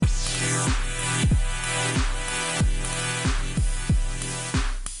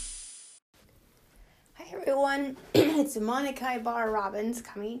It's Monica Ibarra Robbins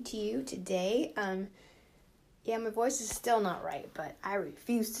coming to you today. My voice is still not right, but I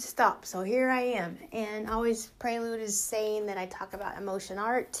refuse to stop, so here I am. And always prelude is saying that I talk about emotion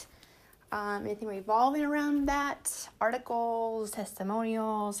art, anything revolving around that, articles,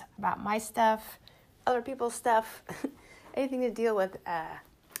 testimonials, about my stuff, other people's stuff, anything to deal with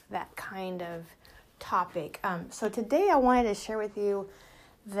that kind of topic. So today I wanted to share with you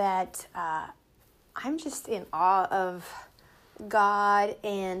that I'm just in awe of God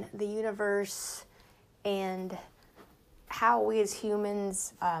and the universe and how we as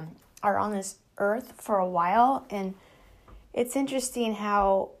humans are on this earth for a while. And it's interesting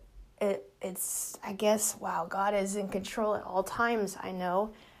how it's, I guess, wow, God is in control at all times, I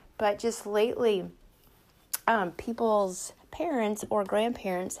know. But just lately, people's parents or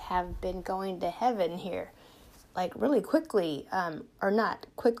grandparents have been going to heaven here, like really quickly, or not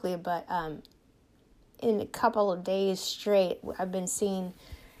quickly, but in a couple of days straight. I've been seeing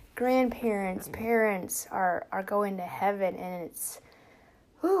grandparents, parents are going to heaven, and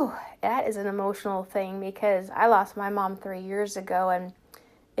that is an emotional thing because I lost my mom 3 years ago, and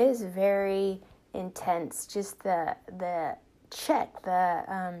it is very intense. Just the check,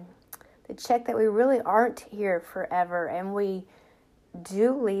 the check that we really aren't here forever, and we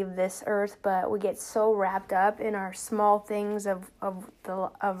do leave this earth, but we get so wrapped up in our small things of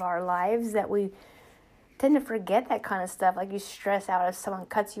our lives that we tend to forget that kind of stuff. Like you stress out if someone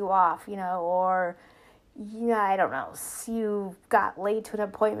cuts you off, or I don't know, you got late to an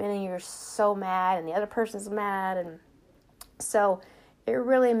appointment and you're so mad and the other person's mad, and so it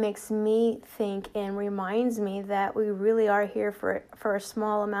really makes me think and reminds me that we really are here for a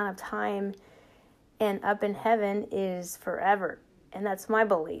small amount of time, and up in heaven is forever. And that's my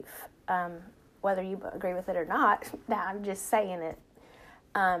belief. Whether you agree with it or not, I'm just saying it.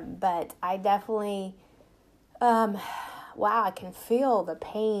 But I definitely, I can feel the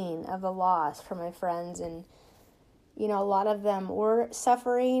pain of the loss for my friends. And, a lot of them were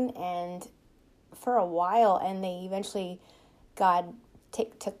suffering and for a while, and they eventually, God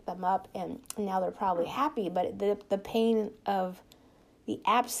took them up, and now they're probably happy. But the pain of the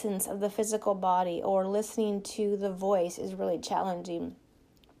absence of the physical body or listening to the voice is really challenging.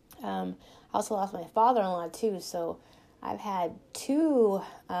 I also lost my father-in-law too, so I've had two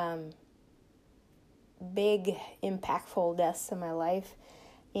big, impactful deaths in my life,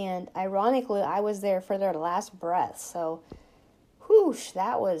 and ironically, I was there for their last breath, so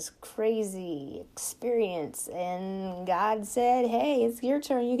that was crazy experience, and God said, hey, it's your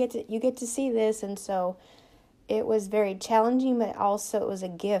turn, you get to see this, and so it was very challenging, but also it was a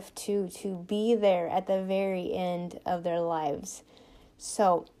gift to be there at the very end of their lives.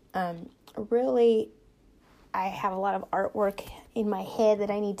 So, really, I have a lot of artwork in my head that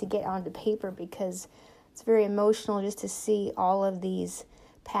I need to get onto paper because it's very emotional just to see all of these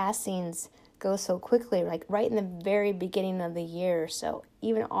passings go so quickly, like right in the very beginning of the year. So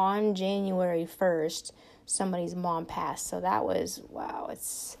even on January 1st, somebody's mom passed. So that was, wow,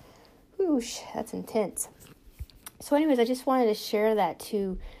 that's intense. So anyways, I just wanted to share that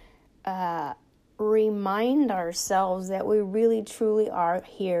to remind ourselves that we really, truly are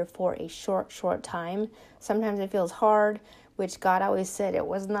here for a short time. Sometimes it feels hard, which God always said it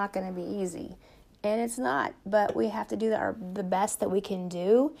was not going to be easy. And it's not, but we have to do the best that we can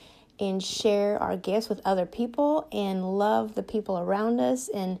do and share our gifts with other people and love the people around us.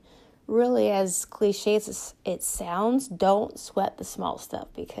 And really, as cliche as it sounds, don't sweat the small stuff,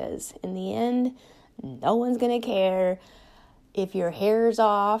 because in the end, no one's going to care if your hair's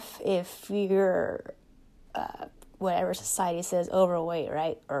off, if you're, whatever society says, overweight,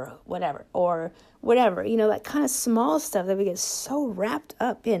 right? Or whatever, that kind of small stuff that we get so wrapped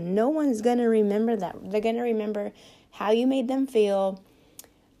up in. No one's going to remember that. They're going to remember how you made them feel,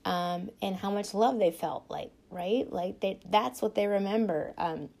 and how much love they felt, right? That's what they remember.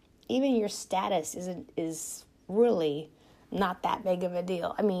 Even your status is really not that big of a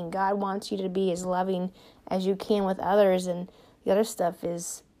deal. I mean, God wants you to be as loving as you can with others, and the other stuff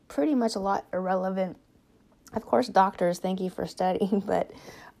is pretty much a lot irrelevant. Of course, doctors, thank you for studying, but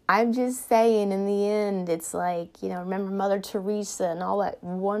I'm just saying, in the end, it's like, remember Mother Teresa and all that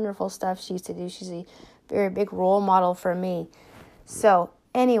wonderful stuff she used to do. She's a very big role model for me. So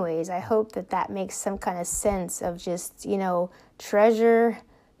anyways, I hope that makes some kind of sense of just, treasure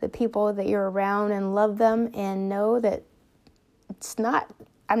the people that you're around and love them, and know that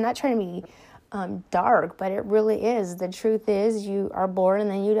I'm not trying to be dark, but it really is. The truth is, you are born and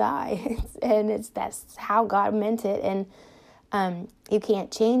then you die. And that's how God meant it. And you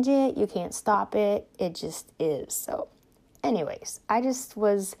can't change it. You can't stop it. It just is. So anyways, I just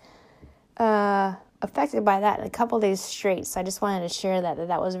was affected by that a couple days straight. So I just wanted to share that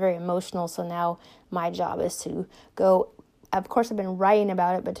was very emotional. So now my job is to go. Of course, I've been writing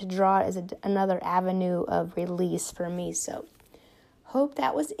about it, but to draw it as another avenue of release for me. So hope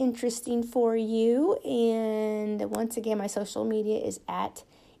that was interesting for you. And once again, my social media is at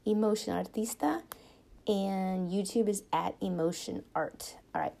Emotion Artista, and YouTube is at Emotion Art.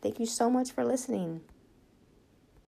 All right. Thank you so much for listening.